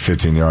banged him with a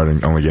 15-yard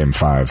and only gave him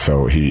 5,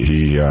 so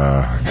he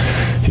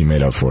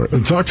made up for it.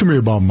 And talk to me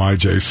about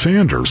Myjai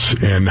Sanders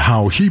and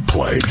how he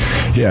played.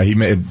 Yeah,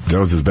 that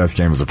was his best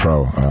game as a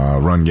pro.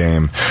 Run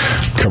game,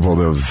 a couple of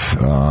those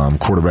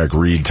quarterback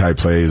read type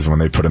plays when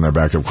they put in their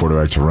backup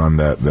quarterback to run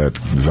that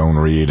zone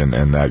read and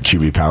that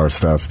QB power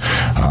stuff.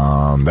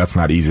 That's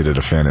not easy to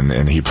defend,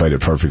 and he played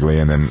it perfectly.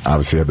 And then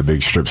obviously had the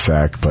big strip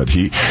sack, but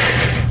he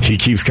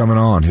keeps coming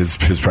on. His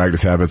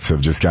practice habits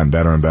have just gotten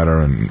better and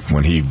better, and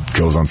when he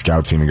goes on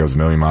scout team, he goes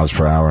 1,000,000 miles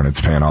per hour, and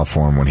it's paying off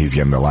for him when he's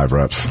getting the live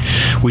reps.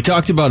 We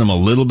talked about him a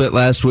little bit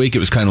last week. It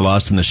was kind of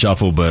lost in the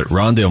shuffle, but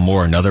Rondale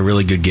Moore, another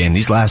really good game.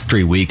 These last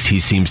 3 weeks, he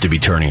seems to be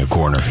turning a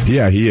corner.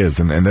 Yeah, he is,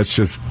 and that's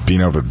just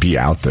being able to be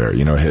out there.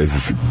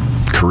 His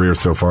career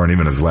so far, and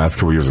even his last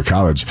couple years of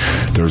college,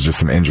 there was just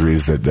some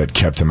injuries that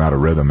kept him out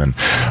of rhythm, and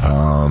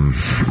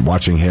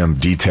watching him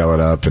detail it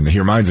up, and he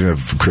reminds me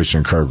of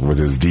Christian Kirk with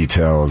his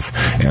details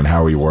and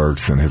how he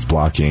works and his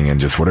blocking, and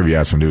just whatever you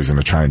ask him to do, he's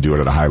going to try and do it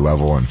at a high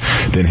level, and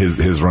then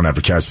his run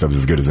after catch stuff is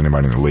as good as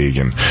anybody in the league,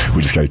 and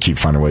we just got to keep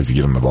finding ways to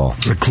get him the ball.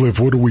 Kliff,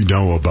 what do we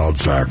know about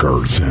Zach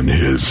Ertz and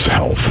his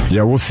health?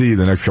 Yeah, we'll see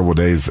the next couple of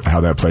days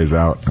how that plays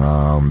out.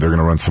 They're going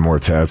to run some more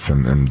tests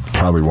and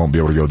probably won't be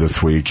able to go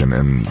this week,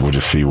 and we'll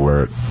just see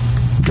where it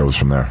goes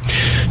from there.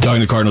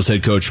 Talking to Cardinals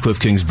head coach Kliff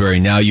Kingsbury,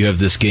 now you have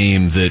this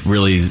game that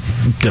really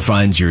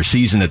defines your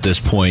season at this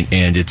point,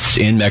 and it's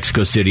in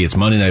Mexico City. It's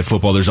Monday Night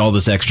Football. There's all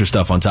this extra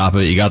stuff on top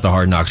of it. You got the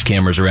Hard Knocks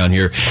cameras around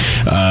here.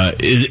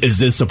 Is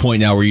this a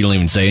point now where you don't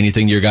even say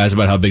anything to your guys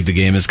about how big the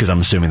game is? Because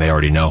I'm assuming they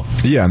already know.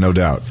 Yeah, no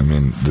doubt. I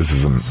mean, this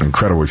is an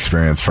incredible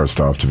experience,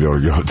 first off, to be able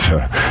to go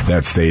to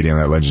that stadium,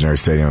 that legendary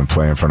stadium, and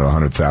play in front of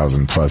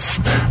 100,000 plus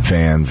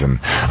fans, and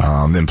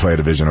then play a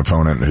division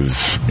opponent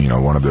who's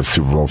one of the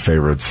Super Bowl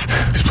favorites,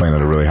 who's playing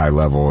at a really high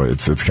level.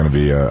 It's going to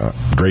be a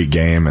great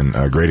game and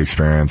a great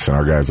experience, and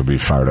our guys will be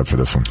fired up for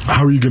this one.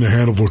 How are you going to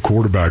handle the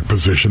quarterback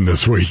position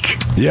this week?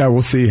 Yeah,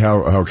 we'll see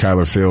how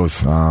Kyler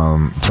feels.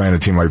 Playing a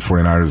team like the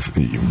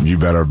 49ers, you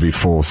better be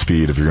full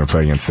speed if you're going to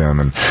play against them,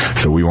 and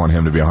so we want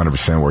him to be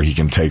 100% where he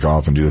can take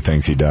off and do the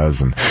things he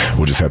does, and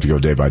we'll just have to go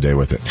day by day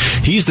with it.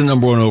 He's the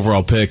number 1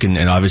 overall pick and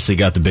obviously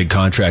got the big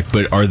contract,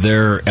 but are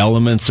there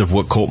elements of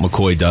what Colt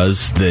McCoy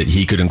does that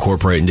he could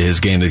incorporate into his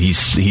game that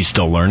he's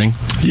still learning?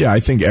 Yeah,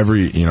 I think every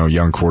every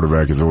young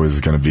quarterback is always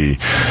going to be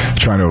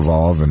trying to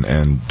evolve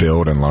and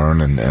build and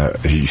learn. And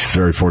he's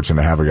very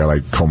fortunate to have a guy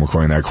like Colt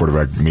McCoy in that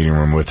quarterback meeting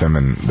room with him.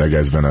 And that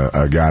guy's been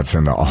a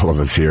godsend to all of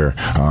us here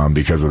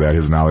because of that.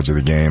 His knowledge of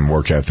the game,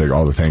 work ethic,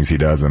 all the things he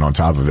does, and on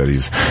top of it,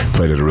 he's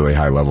played at a really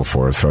high level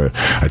for us. So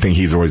I think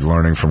he's always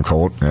learning from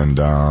Colt, and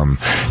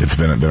it's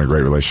been a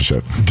great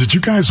relationship. Did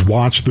you guys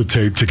watch the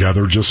tape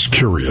together? Just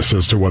curious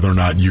as to whether or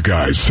not you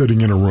guys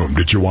sitting in a room,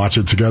 did you watch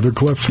it together,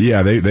 Kliff?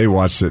 Yeah, they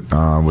watched it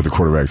with the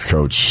quarterback's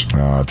coach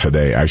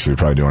today. Actually,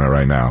 probably doing it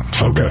right now.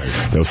 So okay.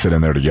 They'll sit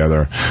in there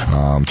together,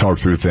 talk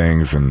through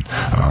things, and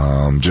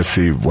just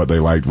see what they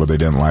liked, what they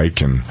didn't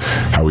like, and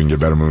how we can get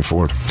better moving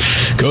forward.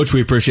 Coach,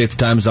 we appreciate the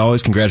time as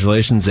always.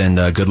 Congratulations, and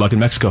good luck in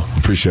Mexico.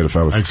 Appreciate it,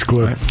 fellas. Thanks,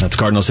 Kliff. Right, that's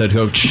Cardinals head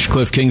coach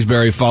Kliff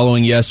Kingsbury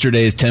following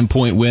yesterday's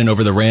 10-point win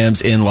over the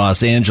Rams in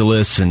Los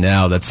Angeles, and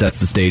now that sets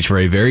the stage for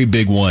a very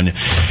big one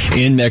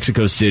in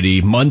Mexico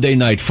City. Monday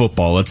Night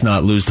Football. Let's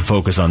not lose the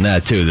focus on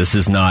that, too. This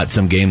is not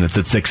some game that's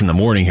at 6 in the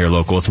morning here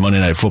local. It's Monday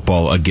Night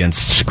Football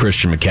against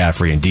Christian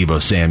McCaffrey and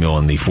Deebo Samuel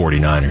and the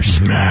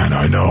 49ers. Man,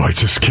 I know. I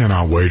just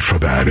cannot wait for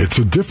that. It's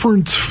a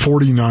different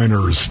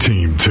 49ers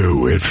team,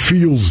 too. It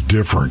feels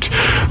different.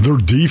 Their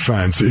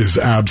defense is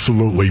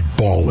absolutely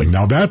balling.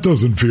 Now, that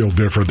doesn't feel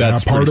different.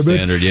 That's that part of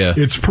standard, it. Yeah.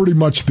 It's pretty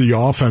much the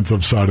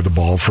offensive side of the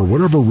ball. For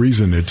whatever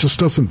reason, it just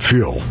doesn't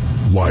feel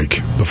like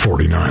the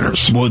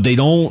 49ers. Well,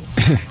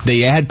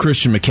 they add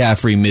Christian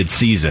McCaffrey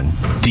mid-season.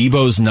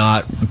 Deebo's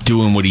not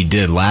doing what he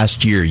did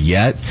last year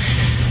yet.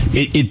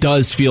 It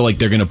does feel like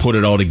they're going to put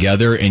it all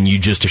together, and you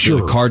just, if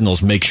you're the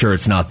Cardinals, make sure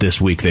it's not this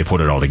week they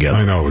put it all together.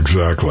 I know,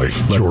 exactly.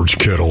 George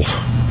Kittle,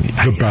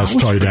 the best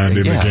tight end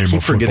in the game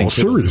of football.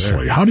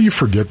 Seriously, how do you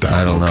forget that?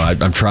 I don't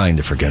know. I'm trying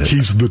to forget it.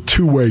 He's the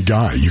two-way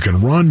guy. You can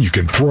run, you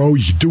can throw,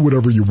 you do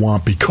whatever you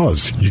want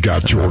because you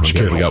got George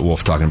Kittle. We got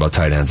Wolf talking about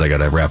tight ends. I got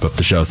to wrap up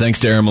the show. Thanks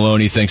to Aaron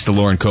Maloney. Thanks to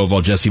Lauren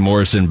Koval, Jesse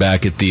Morrison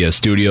back at the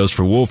studios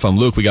for Wolf. I'm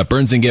Luke. We got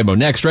Burns and Gambo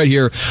next right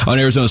here on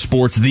Arizona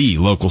Sports, the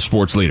local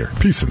sports leader.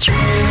 Peace and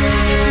strength.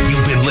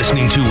 You've been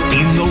listening to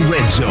In the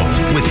Red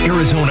Zone with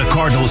Arizona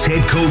Cardinals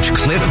head coach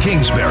Kliff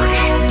Kingsbury.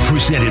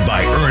 Presented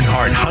by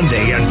Earnhardt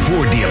Hyundai and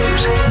Ford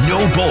dealers. No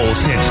bull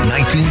since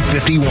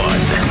 1951.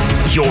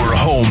 Your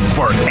home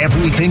for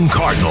everything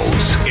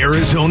Cardinals.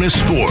 Arizona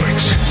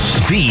Sports,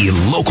 the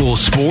local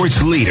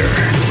sports leader.